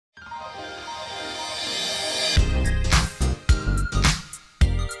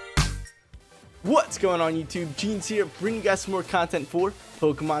What's going on YouTube? Jeans here, bringing you guys some more content for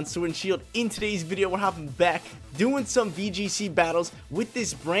Pokemon Sword and Shield. In today's video, we're hopping back, doing some VGC battles with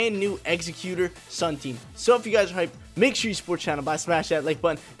this brand new Exeggutor Sun team. So if you guys are hyped, make sure you support the channel by smashing that like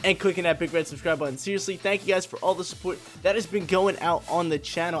button and clicking that big red subscribe button. Seriously, thank you guys for all the support that has been going out on the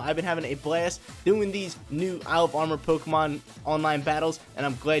channel. I've been having a blast doing these new Isle of Armor Pokemon online battles, and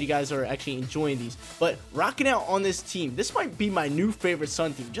I'm glad you guys are actually enjoying these. But rocking out on this team, this might be my new favorite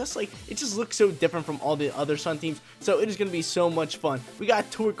Sun team. Just like, it just looks so different from all the other Sun teams, so it is going to be so much fun. We got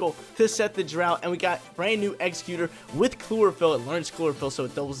Torkoal to set the drought, and we got brand new Exeggutor with Chlorophyll. It learns Chlorophyll, so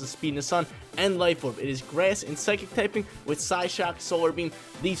it doubles the speed in the sun, and Life Orb. It is grass and psychic typing with Psyshock, Solar Beam,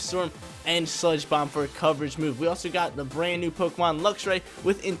 Leaf Storm, and Sludge Bomb for a coverage move. We also got the brand new Pokemon Luxray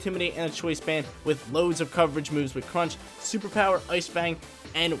with Intimidate and a Choice Band with loads of coverage moves with Crunch, Superpower, Ice Fang,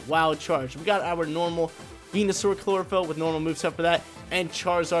 and Wild Charge. We got our normal Venusaur Chlorophyll with normal moveset for that, and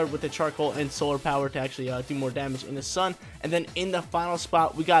Charizard with the Charcoal and Solar Power to actually do more damage in the sun. And then in the final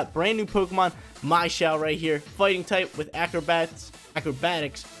spot, we got brand new Pokemon Myshao right here, fighting type with Acrobatics,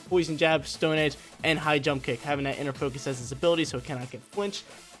 Poison Jab, Stone Edge, and High Jump Kick, having that Inner Focus as its ability so it cannot get flinched,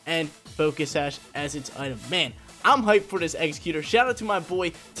 and Focus Sash as its item. Man, I'm hyped for this Exeggutor. Shout out to my boy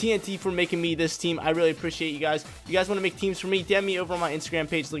TNT for making me this team. I really appreciate you guys. If you guys want to make teams for me, DM me over on my Instagram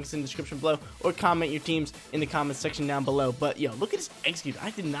page, links in the description below, or comment your teams in the comments section down below. But yo, look at this Exeggutor.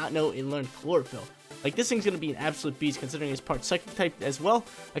 I did not know it learned Chlorophyll. Like, this thing's going to be an absolute beast considering it's part psychic type as well.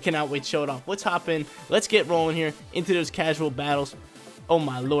 I cannot wait to show it off. Let's hop in. Let's get rolling here into those casual battles. Oh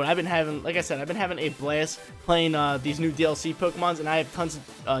my lord, I've been having, like I said, I've been having a blast playing these new DLC Pokemons, and I have tons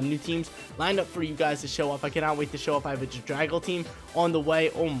of new teams lined up for you guys to show off. I cannot wait to show off. I have a Dragal team on the way.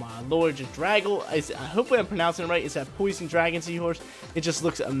 Oh my lord, Dragal, hopefully I'm pronouncing it right. It's that Poison Dragon Seahorse. It just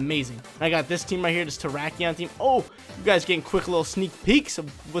looks amazing. And I got this team right here, this Terrakion team. Oh, you guys getting quick little sneak peeks of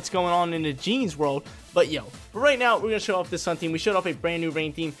what's going on in the Jeans world. But yo, for right now, we're going to show off this Sun team. We showed off a brand new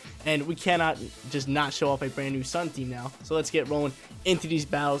Rain team, and we cannot just not show off a brand new Sun team now. So let's get rolling into these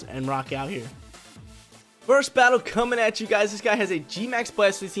battles and rock out here. First battle coming at you guys. This guy has a G-Max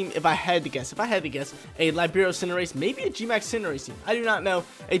Blastoise team, if I had to guess. A Libero Cinderace, maybe a G-Max Cinderace team. I do not know.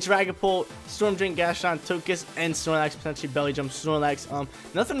 A Dragapult, Storm Drink, Gastron, Togekiss, and Snorlax, potentially Belly Jump Snorlax.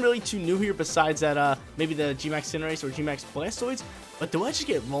 Nothing really too new here besides that, maybe the G-Max Cinderace or G-Max Blastoise. But do I just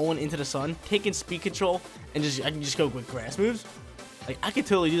get rolling into the sun, taking speed control, and I can just go with grass moves? Like, I could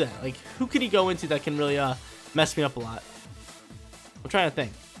totally do that. Like, who could he go into that can really, mess me up a lot? I'm trying to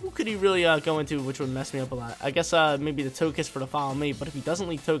think. Who could he really go into which would mess me up a lot? I guess maybe the Togekiss for the follow me, but if he doesn't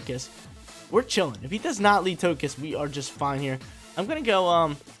lead Togekiss, we're chilling. If he does not lead Togekiss, we are just fine here. I'm gonna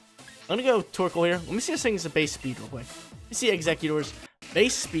go Torkoal here. Let me see this thing's base speed real quick. Let me see Exeggutor's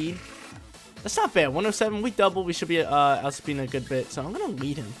base speed. That's not bad. 107. We double. We should be outspeeding a good bit. So I'm gonna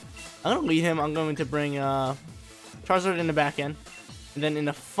lead him. I'm going to bring Charizard in the back end, and then in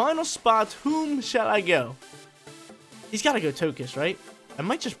the final spot, whom shall I go? He's got to go Togekiss, right? I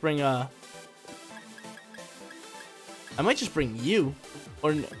might just bring you,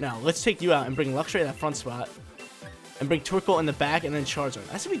 or no, let's take you out and bring Luxray at that front spot, and bring Torkoal in the back, and then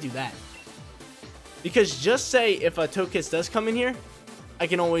Charizard. I say we do that, because just say if a Togekiss does come in here, I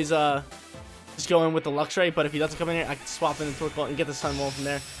can always just go in with the Luxray, but if he doesn't come in here, I can swap in the Torkoal and get the Sun Wall from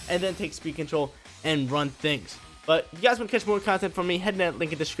there, and then take speed control and run things. But if you guys want to catch more content from me, head to that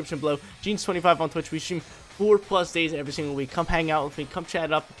link in the description below. Jeans25 on Twitch. We stream 4+ days every single week. Come hang out with me. Come chat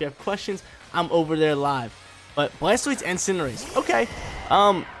it up. If you have questions, I'm over there live. But Blastoise and Cinderace. Okay.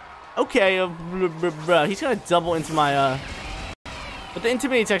 Okay. He's going to double into my, but the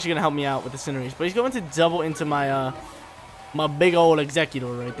Intimidate's actually going to help me out with the Cinderace. But he's going to double into my, my big old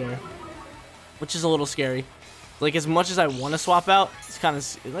Exeggutor right there. Which is a little scary. Like, as much as I want to swap out, it's kind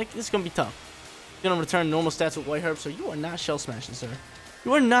of, like, it's going to be tough. Gonna return normal stats with White Herb, so you are not shell smashing, sir.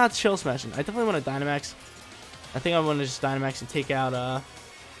 You are not shell smashing. I definitely want to Dynamax. I think I want to just Dynamax and take out do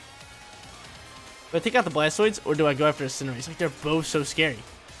I take out the Blastoids, or do I go after the Cinderace? Like, they're both so scary.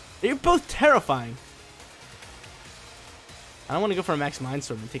 They're both terrifying. I don't want to go for a Max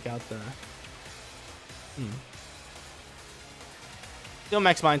Mindstorm and take out the Go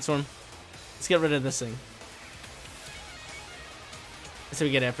Max Mindstorm. Let's get rid of this thing. So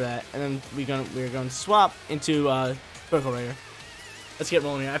we get after that, and then we're going to swap into Torkoal right here. Let's get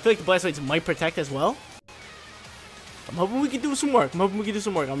rolling here. I feel like the Blastoise might protect as well. I'm hoping we can do some work.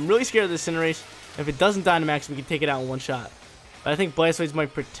 I'm really scared of this Cinderace. If it doesn't Dynamax, we can take it out in one shot. But I think Blastoise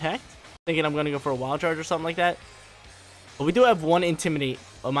might protect. Thinking I'm going to go for a Wild Charge or something like that. But we do have one Intimidate,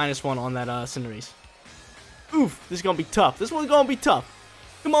 a -1 on that Cinderace. Oof, this is going to be tough. This one's going to be tough.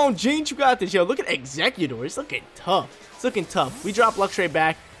 Come on, Jeans, you got this. Yo, look at Exeggutor. He's looking tough. It's looking tough. We drop Luxray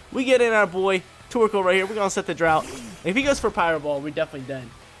back. We get in our boy Torkoal right here. We're going to set the drought. If he goes for Pyro Ball, we're definitely dead.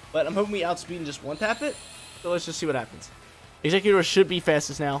 But I'm hoping we outspeed and just one-tap it. So let's just see what happens. Exeggutor should be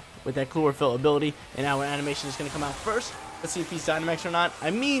fastest now with that Chlorophyll ability. And our animation is going to come out first. Let's see if he's Dynamax or not. I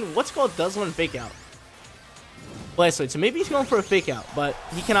mean, what's called does learn Fake Out. Blastoise. So maybe he's going for a Fake Out. But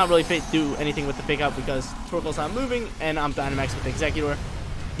he cannot really do anything with the Fake Out because Torkoal's not moving. And I'm Dynamax with Exeggutor.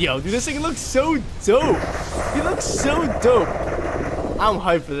 Yo, dude, this thing looks so dope. He looks so dope. I'm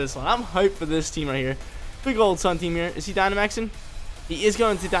hyped for this one. I'm hyped for this team right here. Big old Sun team here. Is he Dynamaxing? He is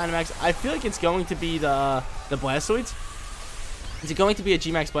going to Dynamax. I feel like it's going to be the Blastoids. Is it going to be a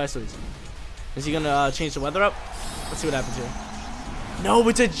G-Max Blastoids? Is he going to change the weather up? Let's see what happens here. No,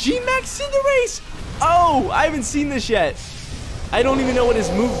 it's a G-Max Cinderace. Oh, I haven't seen this yet. I don't even know what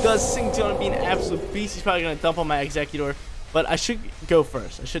his move does. This thing's going to be an absolute beast. He's probably going to dump on my Exeggutor. But I should go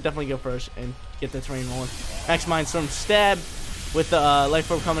first. I should definitely go first and get the terrain rolling. Max Mind Storm Stab with the Life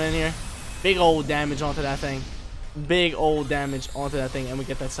Orb coming in here. Big old damage onto that thing. Big old damage onto that thing. And we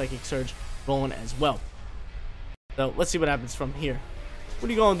get that Psychic Surge rolling as well. So let's see what happens from here. What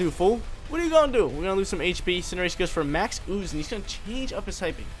are you going to do, fool? What are you going to do? We're going to lose some HP. Cinderace goes for Max Ooze, and he's going to change up his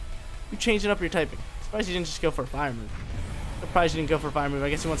typing. You're changing up your typing. Surprised he didn't just go for a Fire move. Surprised he didn't go for a Fire move. I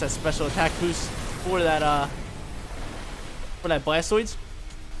guess he wants that special attack boost for that Blastoids.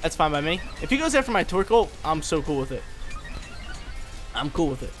 That's fine by me. If he goes after my Torkoal, I'm so cool with it. I'm cool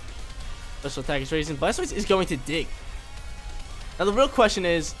with it. Special attack is raising. Blastoise is going to dig. Now the real question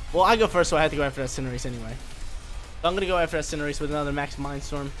is, well, I go first, so I have to go after that Cinderace anyway. So I'm going to go after that Cinderace with another Max Mind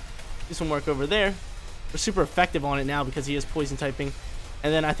Storm. Do some work over there. We're super effective on it now because he is poison typing.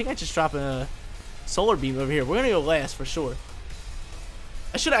 And then I think I just drop a Solar Beam over here. We're going to go last for sure.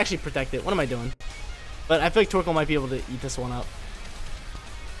 I should actually protect it. What am I doing? But I feel like Torkoal might be able to eat this one up.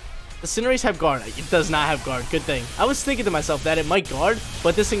 The Cinderace have guard. It does not have guard. Good thing. I was thinking to myself that it might guard,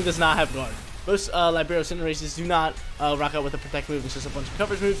 but this thing does not have guard. Most Libero Cinderaces do not rock out with a protect move. It's just a bunch of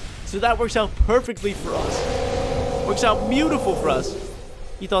coverage moves. So that works out perfectly for us. Works out beautiful for us.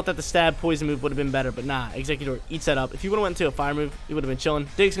 He thought that the stab poison move would have been better, but nah. Exeggutor eats that up. If he would have went into a fire move, he would have been chilling.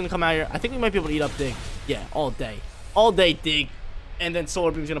 Dig's going to come out here. I think we might be able to eat up Dig. Yeah, all day. All day, Dig. And then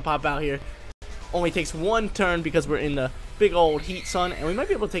Solar Beam's going to pop out here. Only takes one turn because we're in the big old Heat Sun, and we might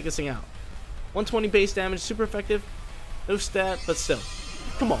be able to take this thing out. 120 base damage, super effective. No stat, but still.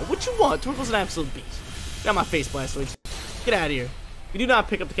 Come on, what you want? Torkoal's an absolute beast. Got my face, Blastoise. Get out of here. We do not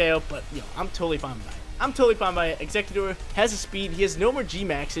pick up the KO, but yo, I'm totally fine by it. I'm totally fine by it. Exeggutor has a speed. He has no more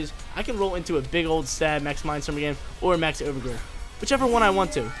G-Maxes. I can roll into a big old stab, Max Mind Storm again, or Max Overgrowth. Whichever one I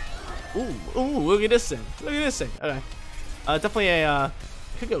want to. Ooh, look at this thing. Look at this thing. Okay. Definitely a,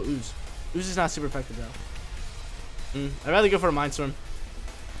 could go Ooze. Ooze is not super effective though. I'd rather go for a Mind Storm.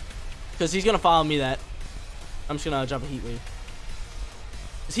 Because he's going to follow me that. I'm just going to drop a Heat Wave.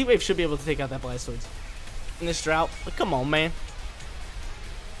 This Heat Wave should be able to take out that Blastoise. In this drought. But come on, man.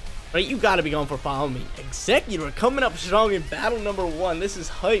 Right, you got to be going for follow me. Exeggutor coming up strong in battle number 1. This is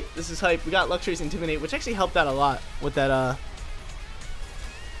hype. This is hype. We got Luxurious's Intimidate, which actually helped out a lot with that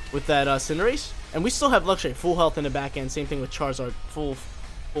Cinderace. And we still have Luxury full health in the back end. Same thing with Charizard, full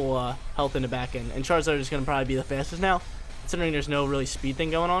health in the back end. And Charizard is going to probably be the fastest now, considering there's no really speed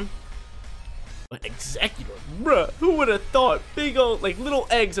thing going on. But Exeggutor, bruh, who would have thought big old, like, little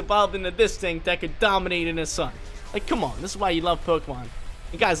eggs evolved into this thing that could dominate in the sun? Like, come on, this is why you love Pokemon.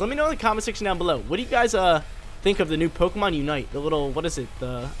 And guys, let me know in the comment section down below. What do you guys think of the new Pokemon Unite? The little, what is it?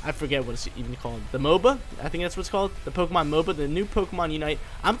 I forget what it's even called. The MOBA? I think that's what it's called. The Pokemon MOBA, the new Pokemon Unite.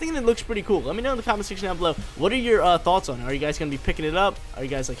 I'm thinking it looks pretty cool. Let me know in the comment section down below. What are your thoughts on it? Are you guys going to be picking it up? Are you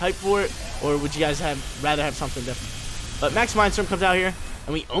guys like hyped for it? Or would you guys rather have something different? But Max Mind Storm comes out here.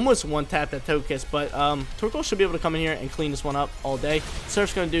 And we almost one-tapped that Togekiss. But Torkoal should be able to come in here and clean this one up all day.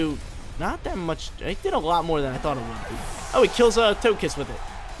 Surf's going to do not that much. It did a lot more than I thought it would be. Oh, he kills Togekiss with it.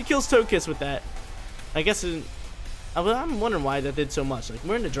 He kills Togekiss with that. I guess I'm wondering why that did so much. Like,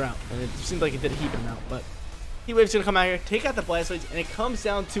 we're in the drought, and it seems like it did a heap amount. But Heat Wave's gonna come out here, take out the Blastoise, and it comes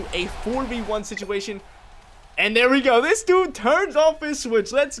down to a 4v1 situation. And there we go. This dude turns off his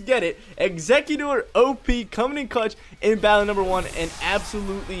switch. Let's get it. Exeggutor OP coming in clutch in battle number 1 and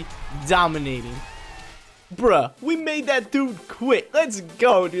absolutely dominating. Bruh, we made that dude quit. Let's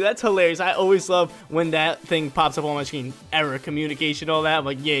go, dude. That's hilarious. I always love when that thing pops up on my screen. Error, communication, all that. I'm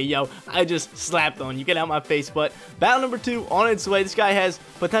like, yeah, yo, I just slapped on you. Get out my face. But battle number 2 on its way. This guy has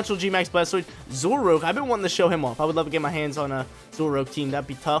potential G-Max Blastoise. Zoroark. I've been wanting to show him off. I would love to get my hands on a Zoroark team. That'd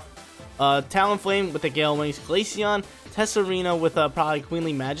be tough. Talonflame with the Gale Wings. Glaceon. Tesserina with probably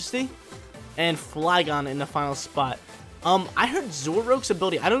Queenly Majesty. And Flygon in the final spot. I heard Zoroark's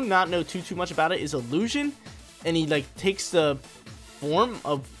ability, I do not know too much about it, is Illusion, and he like takes the form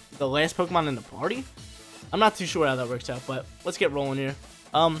of the last Pokemon in the party. I'm not too sure how that works out, but let's get rolling here.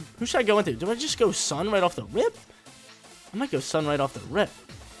 Who should I go into? Do I just go Sun right off the rip? I might go Sun right off the rip.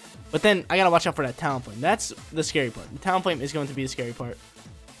 But then I gotta watch out for that Talonflame. That's the scary part. The Talonflame is going to be the scary part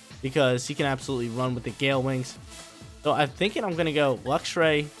because he can absolutely run with the Gale Wings. So I'm thinking I'm gonna go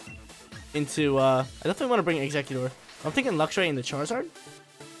Luxray into. I definitely want to bring Exeggutor. I'm thinking Luxray into Charizard.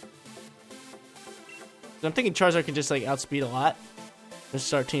 I'm thinking Charizard can just like outspeed a lot. Just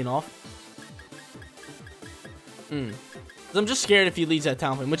start teeing off. I'm just scared if he leads that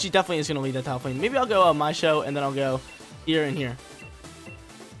Talonflame, which he definitely is gonna lead that Talonflame. Maybe I'll go my show and then I'll go here and here.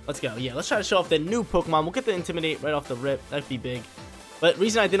 Let's go. Yeah, let's try to show off the new Pokemon. We'll get the Intimidate right off the rip. That'd be big. But the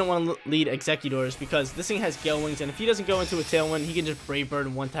reason I didn't want to lead Exeggutor is because this thing has Gale Wings, and if he doesn't go into a Tailwind, he can just Brave Bird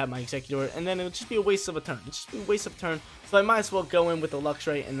and one-tap my Exeggutor, and then it'll just be a waste of a turn. It'll just be a waste of a turn. So I might as well go in with the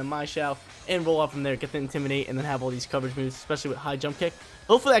Luxray and the Maishow and roll off from there, get the Intimidate, and then have all these coverage moves, especially with high jump kick.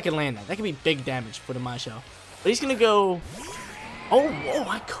 Hopefully I can land that. That could be big damage for the Maishow. But he's going to go... Oh,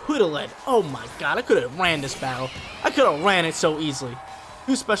 I could have led. Oh my god, I could have ran this battle. I could have ran it so easily.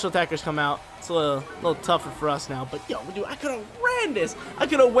 Two special attackers come out. It's a little tougher for us now. But yo, dude, I could have ran this. I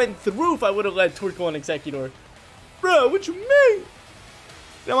could have went through if I would have led Torkoal and Exeggutor. Bro, what you mean?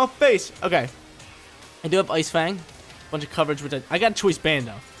 Get on my face. Okay. I do have Ice Fang. Bunch of coverage, which I got Choice Band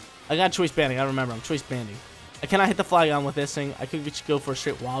though. I got Choice Banding. I remember. I'm Choice Banding. I cannot hit the Flygon with this thing. I could just go for a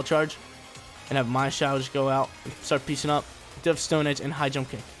straight Wild Charge and have my Shadow just go out and start piecing up. I do have Stone Edge and High Jump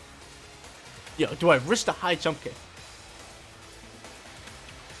Kick. Yo, do I risk the High Jump Kick?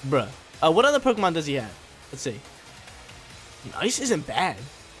 Bruh. What other Pokemon does he have? Let's see. Ice isn't bad.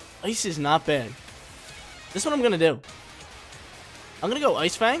 Ice is not bad. This is what I'm going to do. I'm going to go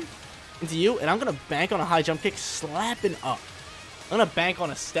Ice Fang into you, and I'm going to bank on a High Jump Kick, slapping up. I'm going to bank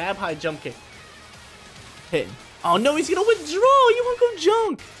on a stab High Jump Kick. Hitting. Oh, no, he's going to withdraw. You won't go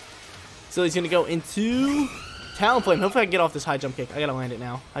Junk. So he's going to go into Talonflame. Hopefully I can get off this High Jump Kick. I got to land it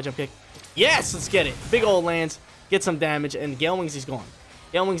now. High Jump Kick. Yes, let's get it. Big old lands. Get some damage, and Gale Wings is gone.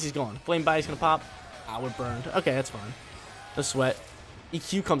 Gale Wings is gone. Flame Body's gonna pop. Ah, we're burned. Okay, that's fine. No sweat.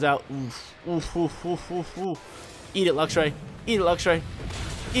 EQ comes out. Oof. Oof, oof, oof, oof, oof. Eat it, Luxray. Eat it, Luxray.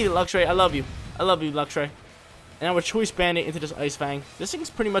 Eat it, Luxray. I love you. I love you, Luxray. And now we're Choice Banding into this Ice Fang. This thing's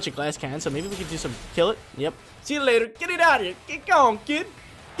pretty much a glass cannon, so maybe we can do some... Kill it. Yep. See you later. Get it out of here. Get going, kid.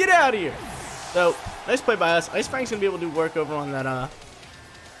 Get out of here. So, nice play by us. Ice Fang's gonna be able to do work over on that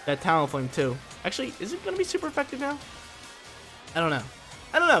Talonflame, too. Actually, is it gonna be super effective now? I don't know.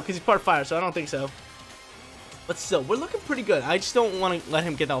 I don't know, because he's part fire, so I don't think so. But still, we're looking pretty good. I just don't want to let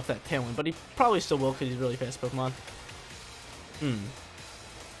him get off that Tailwind, but he probably still will because he's really fast Pokemon. The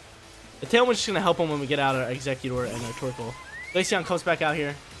Tailwind's just going to help him when we get out of Exeggutor and Torkoal. Glaceon comes back out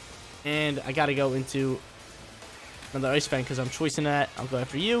here, and I got to go into another Ice Fang because I'm choicing that. I'll go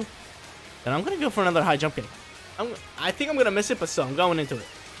after you. Then I'm going to go for another High Jump Kick. I think I'm going to miss it, but still, I'm going into it.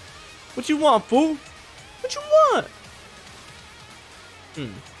 What you want, fool? What you want?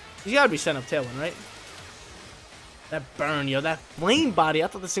 He's gotta be sent up Tailwind, right? That burn, yo. That Flame Body. I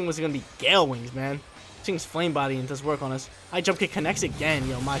thought this thing was gonna be Gale Wings, man. This thing's Flame Body and does work on us. High Jump Kick connects again,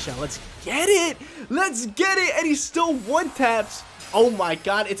 yo. My shot. Let's get it. Let's get it. And he still one-taps. Oh my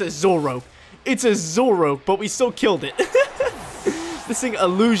god. It's a Zoroark. It's a Zoroark, but we still killed it. This thing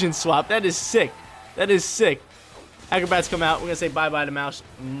Illusion Swap. That is sick. That is sick. Acrobats come out. We're gonna say bye-bye to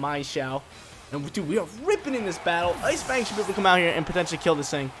Maishow. And dude, we are ripping in this battle. Ice Fang should be able to come out here and potentially kill this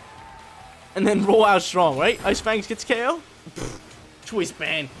thing. And then roll out strong, right? Ice Fangs gets KO. Choice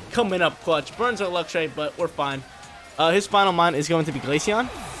Band coming up clutch. Burns our Luxray, but we're fine. His final mine is going to be Glaceon.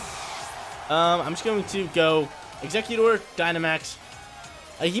 I'm just going to go Exeggutor, Dynamax.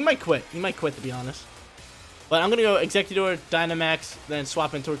 He might quit. He might quit, to be honest. But I'm going to go Exeggutor, Dynamax, then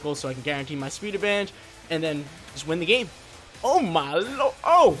swap in Torkoal so I can guarantee my speed advantage. And then just win the game. Oh my lord.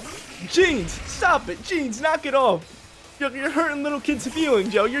 Oh, Jeans, stop it. Jeans, knock it off. You're hurting little kids'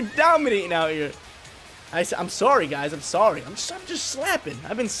 feelings, yo. You're dominating out here. I'm sorry, guys. I'm sorry. I'm just slapping.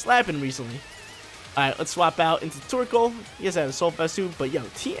 I've been slapping recently. All right, let's swap out into Torkoal. He has a Assault Vest too, but yo,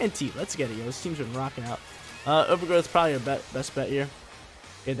 TNT. Let's get it, yo. This team's been rocking out. Overgrowth's probably our best bet here.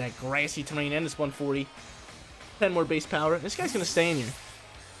 Get that grassy terrain and it's 140. 10 more base power. This guy's gonna stay in here.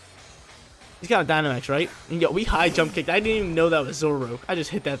 He's got a Dynamax, right? And yo, we High Jump Kicked. I didn't even know that was Zoroark. I just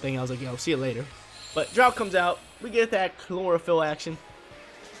hit that thing. I was like, yo, see you later. But Drought comes out. We get that Chlorophyll action.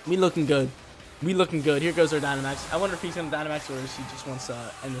 We looking good. We looking good. Here goes our Dynamax. I wonder if he's going to Dynamax or if he just wants to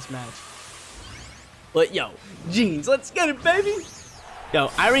end this match. But yo, Jeans, let's get it, baby.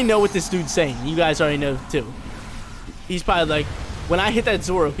 Yo, I already know what this dude's saying. You guys already know, too. He's probably like, when I hit that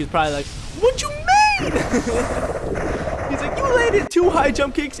Zoroark, he's probably like, what you mean? He's like, You landed 2 high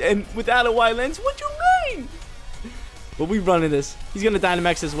jump kicks and without a wide lens. What you mean? But we running this. He's gonna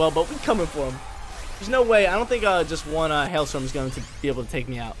Dynamax as well, but we coming for him. There's no way. I don't think just one Hailstorm is going to be able to take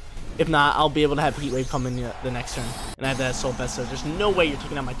me out. If not, I'll be able to have Heat Wave come in the next turn, and I have that Soul Vest. So there's no way you're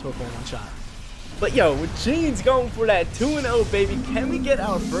taking out my Torkoal in one shot. But yo, with Gene's going for that 2-0, baby. Can we get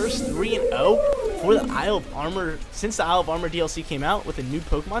our first 3-0 for the Isle of Armor since the Isle of Armor DLC came out with a new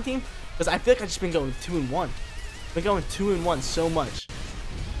Pokemon team? Because I feel like I've just been going 2-1. Been going 2-1 so much.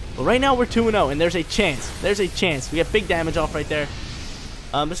 But right now we're 2-0, and there's a chance. There's a chance. We got big damage off right there.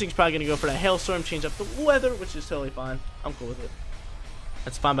 This thing's probably gonna go for that Hailstorm, change up the weather, which is totally fine. I'm cool with it.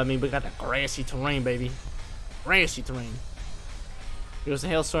 That's fine by me. We got that grassy terrain, baby. Grassy terrain. Here goes the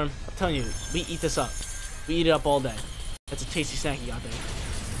Hailstorm. I'm telling you, we eat this up. We eat it up all day. That's a tasty snack you got there.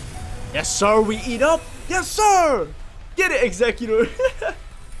 Yes, sir. We eat up. Yes, sir. Get it, Exeggutor.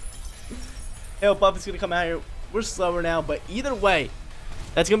 Hail Buff is gonna come out here. We're slower now, but either way,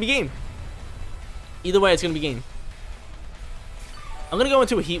 that's gonna be game. Either way, it's gonna be game. I'm gonna go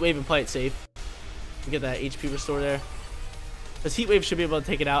into a Heat Wave and play it safe. Get that HP restore there. Because Heat Wave should be able to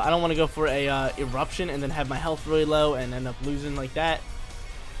take it out. I don't want to go for a Eruption and then have my health really low and end up losing like that.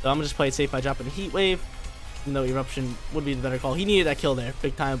 So I'm going to just play it safe by dropping a Heat Wave. Even though Eruption would be the better call. He needed that kill there,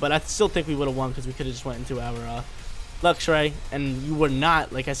 big time. But I still think we would have won because we could have just went into our Luxray. And you were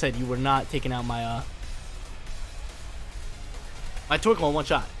not, like I said, you were not taking out my my Torkoal in one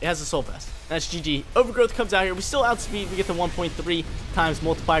shot. It has a Soul Vest. That's GG. Overgrowth comes out here. We still outspeed. We get the 1.3 times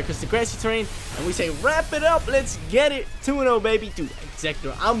multiplier because the grassy terrain. And we say, wrap it up. Let's get it. 2-0, baby. Dude,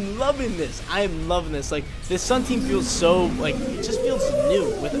 Exeggutor. I'm loving this. I am loving this. Like, this Sun team feels so, like, it just feels new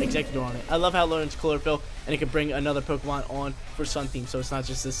with Exeggutor on it. I love how it learns Chlorophyll, and it can bring another Pokemon on for Sun team. So it's not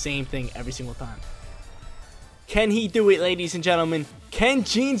just the same thing every single time. Can he do it, ladies and gentlemen? Can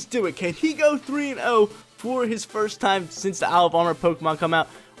Genes do it? Can he go 3-0 for his first time since the Isle of Armor Pokemon come out?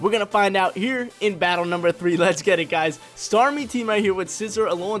 We're going to find out here in battle number 3. Let's get it, guys. Starmie team right here with Scissor,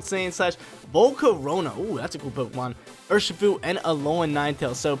 Alolan Saiyan slash Volcarona. Ooh, that's a cool Pokemon. Urshifu and Alolan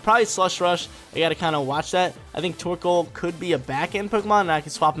Ninetales. So probably Slush Rush. I got to kind of watch that. I think Torkoal could be a back-end Pokemon, and I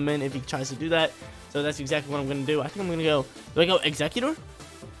can swap him in if he tries to do that. So that's exactly what I'm going to do. I think I'm going to go... Do I go Exeggutor?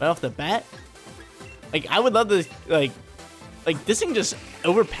 Right off the bat? Like, I would love to... Like this thing just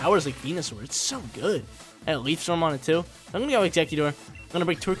overpowers, like, Venusaur. It's so good. I had a Leaf Storm on it, too. I'm going to go Exeggutor. I'm going to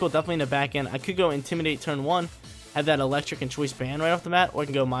bring Torkoal definitely in the back end. I could go Intimidate turn 1, have that Electric and Choice Band right off the bat, or I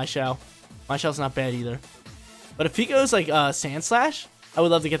can go Myshao. Myshao's not bad either. But if he goes like Sand Slash, I would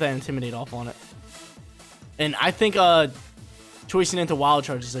love to get that Intimidate off on it. And I think choicing into Wild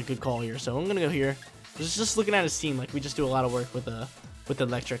Charge is a good call here. So I'm going to go here. Just looking at his team, like we just do a lot of work with the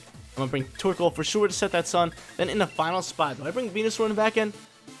Electric. I'm going to bring Torkoal for sure to set that Sun. Then in the final spot, do I bring Venusaur in the back end?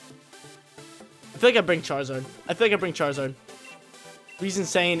 I feel like I bring Charizard. Reason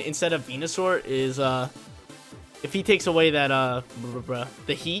saying instead of Venusaur is if he takes away that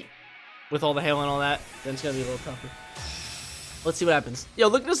the heat with all the hail and all that, then it's gonna be a little tougher. Let's see what happens. Yo,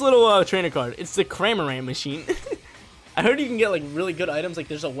 look at this little trainer card. It's the Cramorant machine. I heard you can get like really good items. Like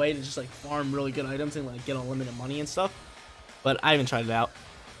there's a way to just like farm really good items and like get unlimited money and stuff. But I haven't tried it out.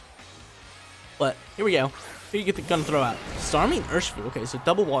 But here we go. Here you get the gun throw out. Starmie and Urshifu. Okay, so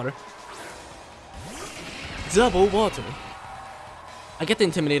double water. Double water. I get the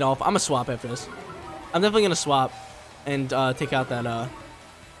Intimidate off. I'm gonna swap after this. I'm definitely gonna swap and take out that I'm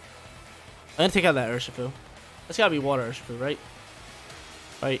gonna take out that Urshifu. That's gotta be water Urshifu, right?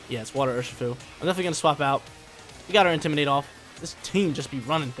 Right? Yeah, it's water Urshifu. I'm definitely gonna swap out. We got our Intimidate off. This team just be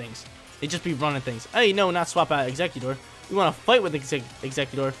running things. They just be running things. Hey, no, not swap out Exeggutor. We want to fight with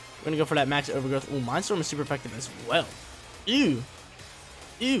Exeggutor. We're gonna go for that max overgrowth. Ooh, Mindstorm is super effective as well. Ew.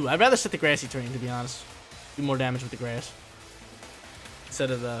 Ew. I'd rather set the grassy terrain, to be honest. Do more damage with the grass instead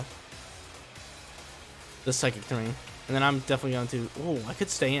of the psychic terrain. And then I'm definitely going to... Oh, I could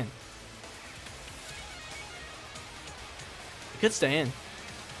stay in. I could stay in.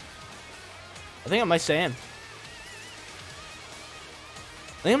 I think I might stay in. I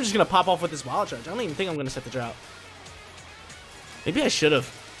think I'm just going to pop off with this Wild Charge. I don't even think I'm going to set the drought. Maybe I should have.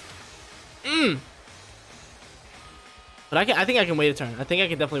 But I think I can wait a turn. I think I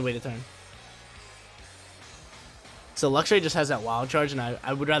can definitely wait a turn. So Luxray just has that Wild Charge, and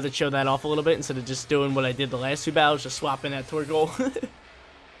I would rather show that off a little bit instead of just doing what I did the last 2 battles, just swapping that Torkoal.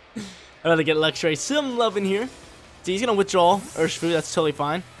 I'd rather get Luxray some love in here. So he's going to withdraw Urshifu. That's totally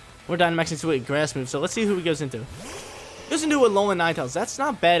fine. We're Dynamaxing into a grass move, so let's see who he goes into. He goes into a Alolan Ninetales. That's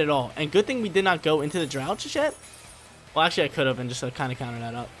not bad at all. And good thing we did not go into the drought just yet. Well, actually, I could have and just kind of counter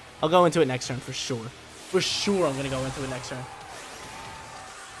that up. I'll go into it next turn for sure. For sure, I'm going to go into it next turn.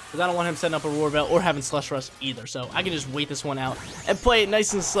 because I don't want him setting up a Roar Bell or having Slush Rush either. So I can just wait this one out and play it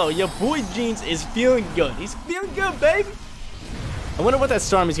nice and slow. Your boy Jeans is feeling good. He's feeling good, baby. I wonder what that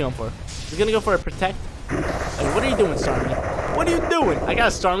Starmie's going for. He's going to go for a Protect. Like, what are you doing, Starmie? What are you doing? I got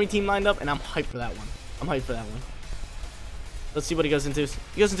a Starmie team lined up, and I'm hyped for that one. I'm hyped for that one. Let's see what he goes into.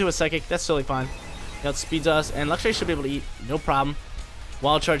 He goes into a Psychic. That's totally fine. He outspeeds us, and Luxray should be able to eat. No problem.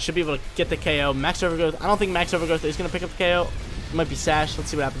 Wild Charge should be able to get the KO. Max Overgrowth. I don't think Max Overgrowth is going to pick up the KO. It might be Sash. Let's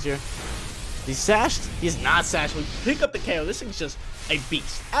see what happens here. He's sashed. He's not sashed. We pick up the KO. This thing's just a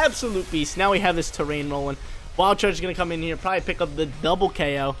beast. Absolute beast. Now we have this terrain rolling. Wild Charge is going to come in here. Probably pick up the double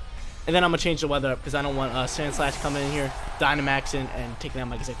KO. And then I'm going to change the weather up because I don't want Sand Slash coming in here, Dynamaxing, and taking out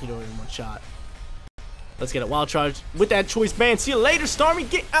my Exeggutor in one shot. Let's get it. Wild Charge with that choice band. See you later, Starmie.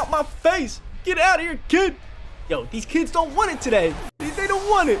 Get out my face. Get out of here, kid. Yo, these kids don't want it today. They don't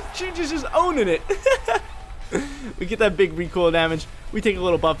want it. Ginger's just owning it. We get that big recoil damage. We take a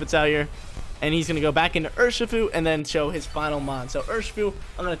little Buffets out here. And he's going to go back into Urshifu and then show his final Mon. So Urshifu,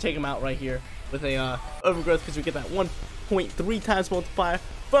 I'm going to take him out right here with a Overgrowth because we get that 1.3 times multiplier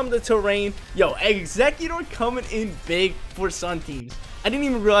from the terrain. Yo, Exeggutor coming in big for Sun teams. I didn't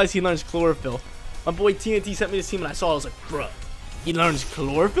even realize he learns Chlorophyll. My boy TNT sent me this team and I saw it. I was like, bro, he learns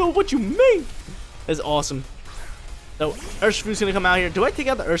Chlorophyll? What you mean? That's awesome. So Urshifu's going to come out here. Do I take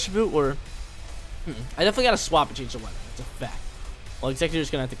out the Urshifu or... I definitely got to swap and change the weather. That's a fact. Well,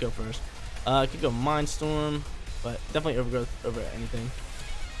 Exeggutor's going to have to go first. I could go Mindstorm, but definitely Overgrowth over anything.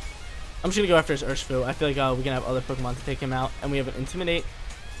 I'm just going to go after his Urshifu. I feel like we can have other Pokemon to take him out. And we have an Intimidate.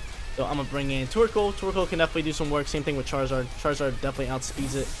 So I'm going to bring in Torkoal. Torkoal can definitely do some work. Same thing with Charizard. Charizard definitely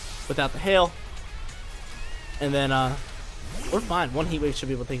outspeeds it without the Hail. And then, we're fine. One Heat Wave should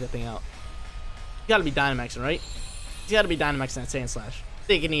be able to take that thing out. He's got to be Dynamaxing, right? He's got to be Dynamaxing that Sand Slash.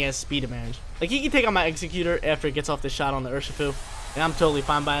 Thinking he has speed advantage. Like, he can take out my Exeggutor after it gets off the shot on the Urshifu. And I'm totally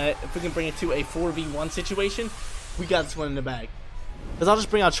fine by it. If we can bring it to a 4v1 situation, we got this one in the bag. Because I'll just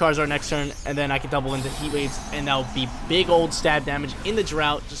bring out Charizard next turn, and then I can double into Heat Waves, and that'll be big old stab damage in the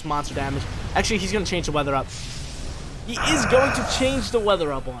drought, just monster damage. Actually, he's going to change the weather up. He is going to change the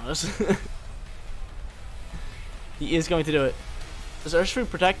weather up on us. He is going to do it. Does Urshifu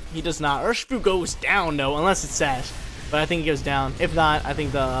protect? He does not. Urshifu goes down, though, unless it's Sash. But I think he goes down. If not, I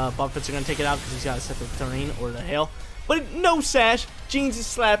think the Buffets are going to take it out because he's got to set the terrain or the Hail. But no Sash. Jeans is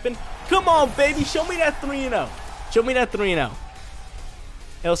slapping. Come on, baby. Show me that 3-0. Show me that 3-0.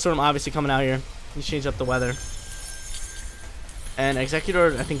 Hailstorm obviously coming out here. He's changed up the weather. And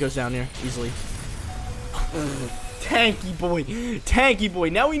Exeggutor, I think, goes down here easily. Tanky boy. Tanky boy.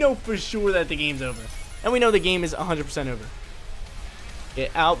 Now we know for sure that the game's over. And we know the game is 100% over.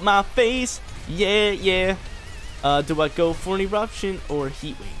 Get out my face. Yeah, yeah. Do I go for an Eruption or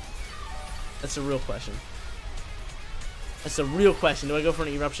Heat Wave? That's a real question. That's a real question. Do I go for an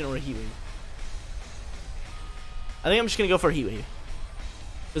Eruption or a Heat Wave? I think I'm just going to go for a Heat Wave.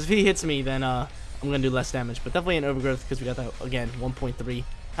 Because if he hits me, then I'm going to do less damage. But definitely an Overgrowth because we got that, again, 1.3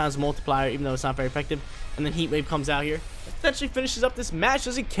 times multiplier, even though it's not very effective. And then Heat Wave comes out here. Essentially finishes up this match.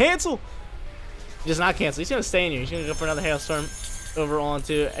 Does he cancel? He does not cancel. He's going to stay in here. He's going to go for another Hailstorm over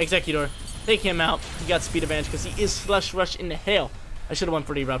onto Exeggutor. Take him out. He got speed advantage because he is Slush Rush in the Hail. I should have went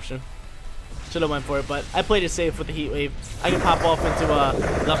for the Eruption. Should have went for it, but I played it safe with the Heat Wave. I can pop off into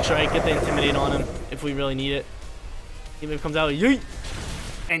Luxray, get the Intimidate on him if we really need it. Heat Wave comes out. Yeet!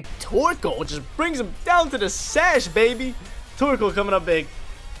 And Torkoal just brings him down to the Sash, baby. Torkoal coming up big.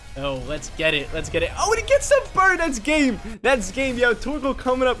 Oh, let's get it. Let's get it. Oh, and he gets that burn. That's game. That's game, yo. Torkoal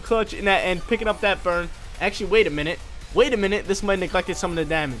coming up clutch in that end, picking up that burn. Actually, wait a minute. Wait a minute. This might have neglected some of the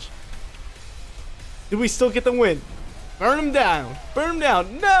damage. Did we still get the win? Burn him down. Burn him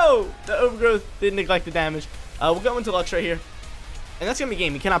down. No! The Overgrowth did neglect the damage. We'll go into Luxray here. And that's going to be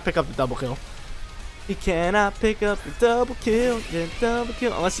game. He cannot pick up the double kill. He cannot pick up the double kill. The double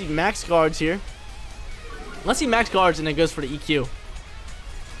kill. Unless he max guards here. Unless he max guards and then goes for the EQ.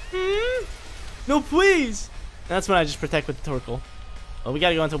 No, please. And that's when I just protect with the Torkoal. Well, we got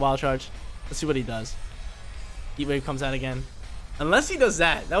to go into Wild Charge. Let's see what he does. Heat Wave comes out again. Unless he does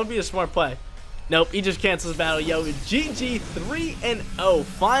that. That would be a smart play. Nope, he just cancels battle. Yo, GG 3-0.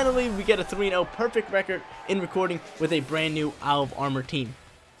 Finally, we get a 3-0 perfect record in recording with a brand new Isle of Armor team.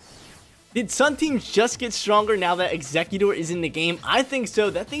 Did Sun teams just get stronger now that Exeggutor is in the game? I think so.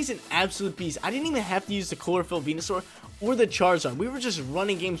 That thing's an absolute beast. I didn't even have to use the Chlorophyll Venusaur or the Charizard. We were just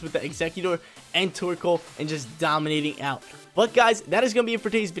running games with the Exeggutor and Torkoal and just dominating out. But guys, that is going to be it for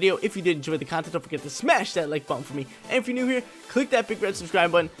today's video. If you did enjoy the content, don't forget to smash that like button for me. And if you're new here, click that big red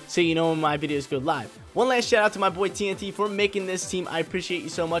subscribe button so you know when my videos go live. One last shout out to my boy TNT for making this team. I appreciate you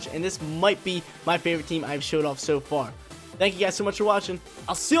so much. And this might be my favorite team I've showed off so far. Thank you guys so much for watching.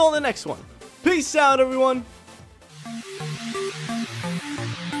 I'll see you all in the next one. Peace out, everyone.